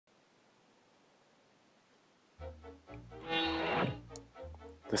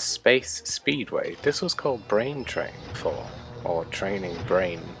The Space Speedway. This was called Brain Train before, or Training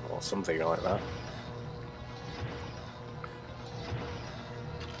Brain, or something like that.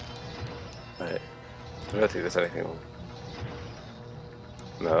 Right. I don't think there's anything.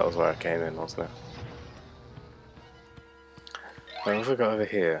 No, that was where I came in, wasn't it? What have we got over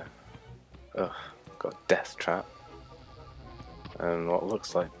here? Ugh, got a death trap. And what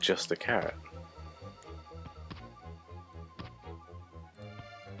looks like just a carrot.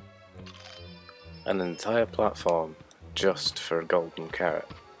 An entire platform just for a golden carrot.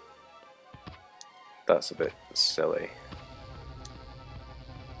 That's a bit silly.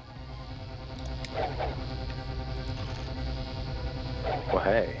 Well,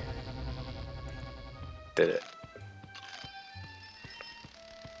 hey. Did it.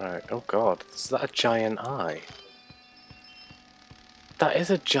 Right, oh god, is that a giant eye? That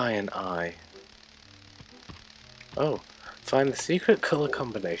is a giant eye! Oh, find the secret colour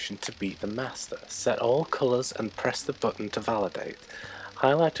combination to beat the master. Set all colours and press the button to validate.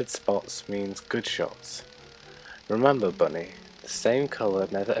 Highlighted spots means good shots. Remember, Bunny, the same colour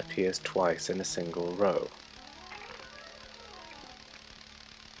never appears twice in a single row.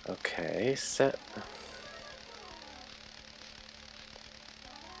 Okay, set...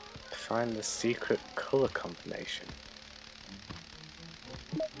 Find the secret colour combination.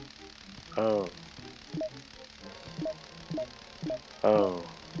 Oh. Oh.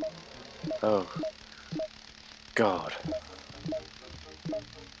 Oh. God.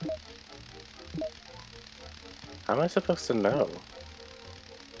 How am I supposed to know?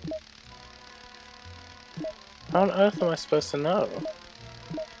 How on earth am I supposed to know?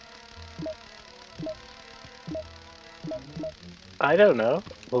 I don't know.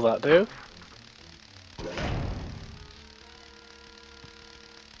 Will that do?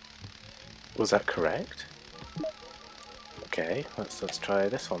 Was that correct? Okay, let's try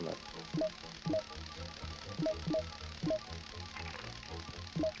this one then.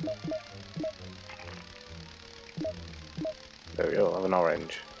 There we go, I'll have an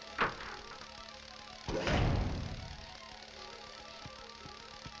orange.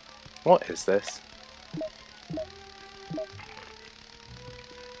 What is this?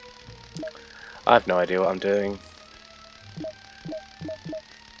 I have no idea what I'm doing.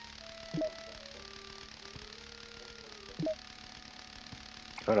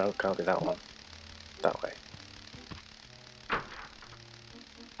 Oh no, can't be that one. That way.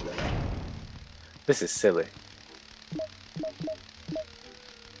 This is silly.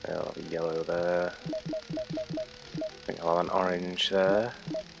 I'll have a yellow there. I think I'll have an orange there.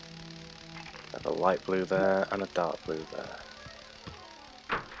 I have a light blue there and a dark blue there.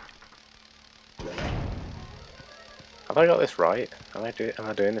 Have I got this right? Am I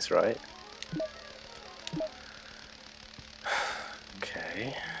doing this right?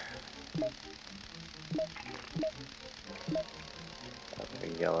 Okay. A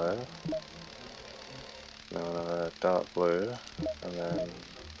yellow. Now another dark blue, and then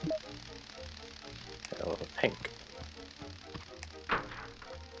a little pink.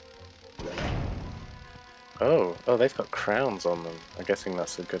 Oh, they've got crowns on them. I'm guessing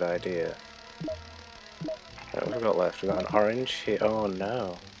that's a good idea. What have we got left? We've got an orange here. Oh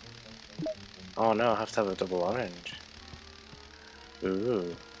no. Oh no, I have to have a double orange.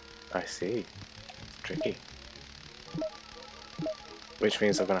 Ooh, I see. It's tricky. Which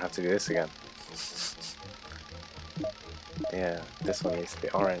means I'm gonna have to do this again. Yeah, this one needs to be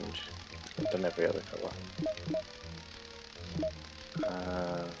orange. I've done every other colour.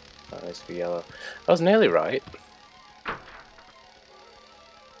 That needs to be yellow. I was nearly right.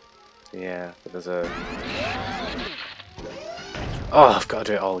 Yeah, but there's a... Oh, I've got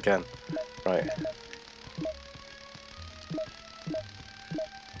to do it all again. Right.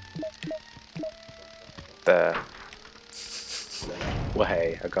 There. Well,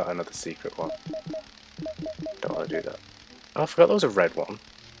 hey, I got another secret one. Don't want to do that. Oh, I forgot there was a red one.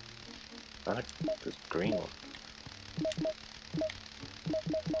 I like this green one.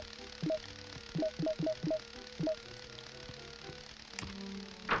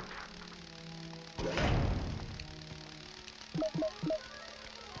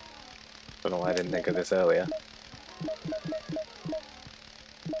 Don't know why I didn't think of this earlier.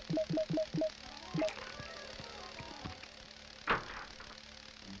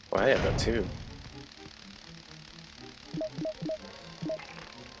 Well, hey, I've got two.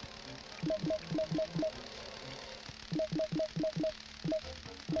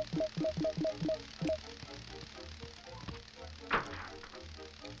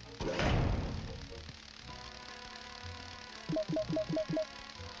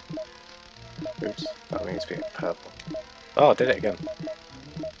 Oops, that means being purple. Oh, I did it again.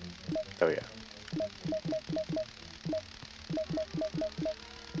 Oh yeah.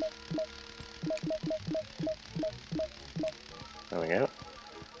 There we go.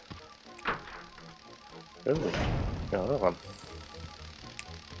 Ooh, got another one.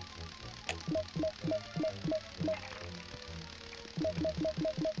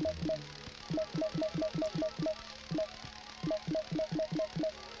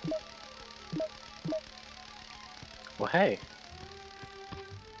 Well, hey.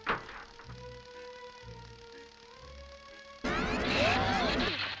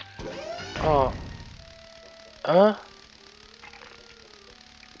 Oh.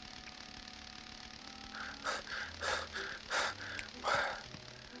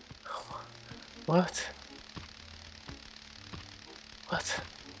 What?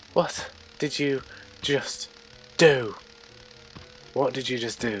 What did you just do? What did you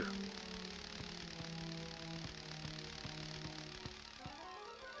just do?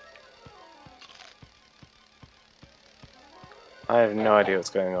 I have no idea what's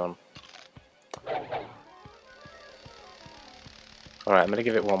going on. Alright, I'm gonna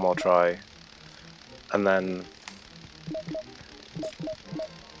give it one more try. And then...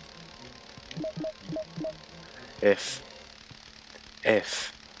 If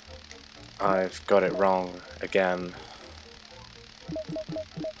I've got it wrong again...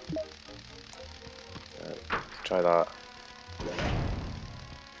 Let's try that.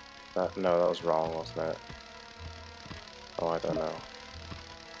 No, that was wrong, wasn't it? Oh, I don't know.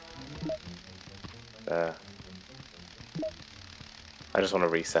 There. I just want to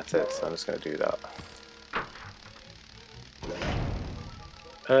reset it, so I'm just going to do that.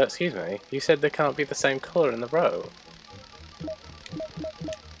 Excuse me, you said they can't be the same colour in the row.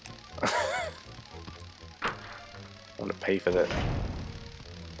 I want to pay for this.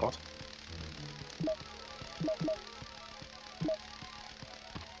 What?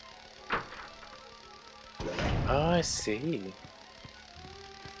 Oh, I see.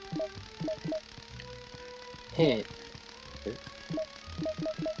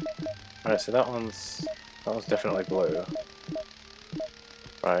 Right, so that one's definitely blue.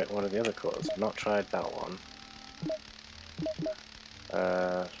 Right, what are the other colours? I've not tried that one.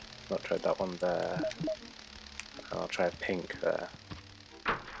 Not tried that one there. I'll try pink there.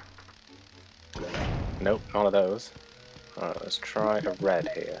 Nope, none of those. Alright, let's try a red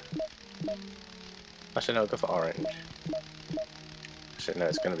here. Actually, no, go for orange. Actually, no,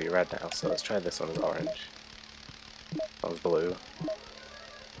 it's going to be red now, so let's try this one as orange. That was blue.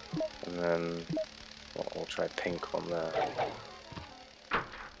 And then we'll try pink one there.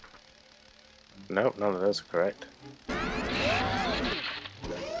 Nope, none of those are correct.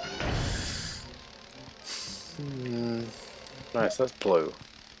 Right, so that's blue.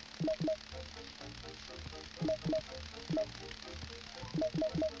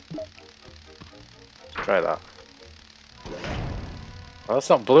 Let's try that. Well, that's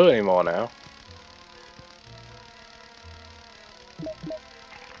not blue anymore now.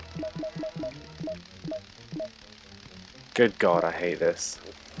 Good God, I hate this.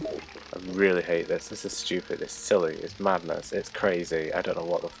 I really hate this. This is stupid. It's silly. It's madness. It's crazy. I don't know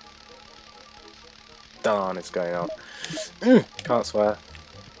what the darn is going on. Can't swear.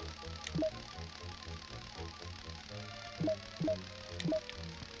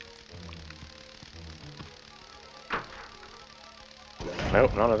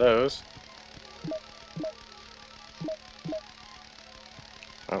 Nope, none of those.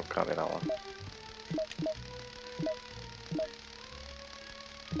 Oh, can't be that one.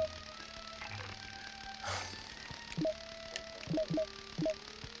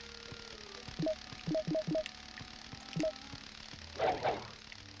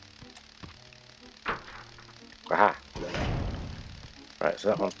 Aha! Right, so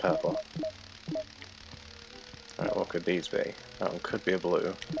that one's purple. Right, what could these be? That one could be a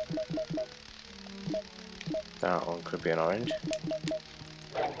blue. That one could be an orange.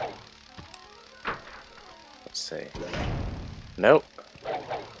 Let's see. Nope.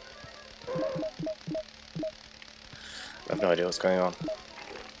 I have no idea what's going on.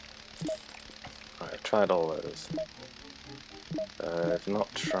 Right, I've tried all those. I've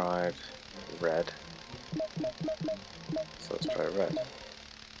not tried red. So let's try red.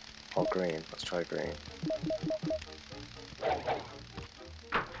 Or green. Let's try green.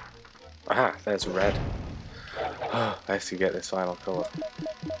 Aha! There's red. I have to get this final colour.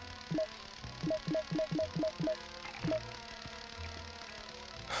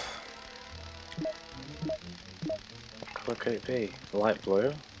 What colour could it be? Light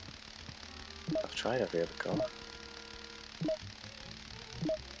blue? I've tried every other colour.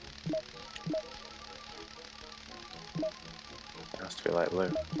 has to be light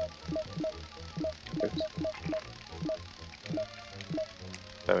blue. Oops.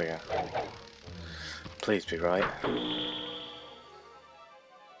 There we go. Please be right.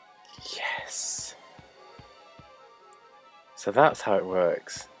 Yes! So that's how it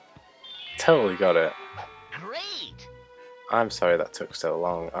works. Totally got it. Great! I'm sorry that took so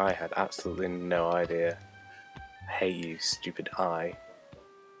long. I had absolutely no idea. I hate you, stupid eye.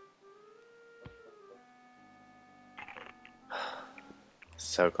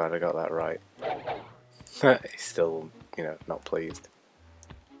 So glad I got that right. He's still, you know, not pleased.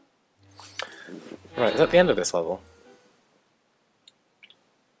 Right, is that the end of this level?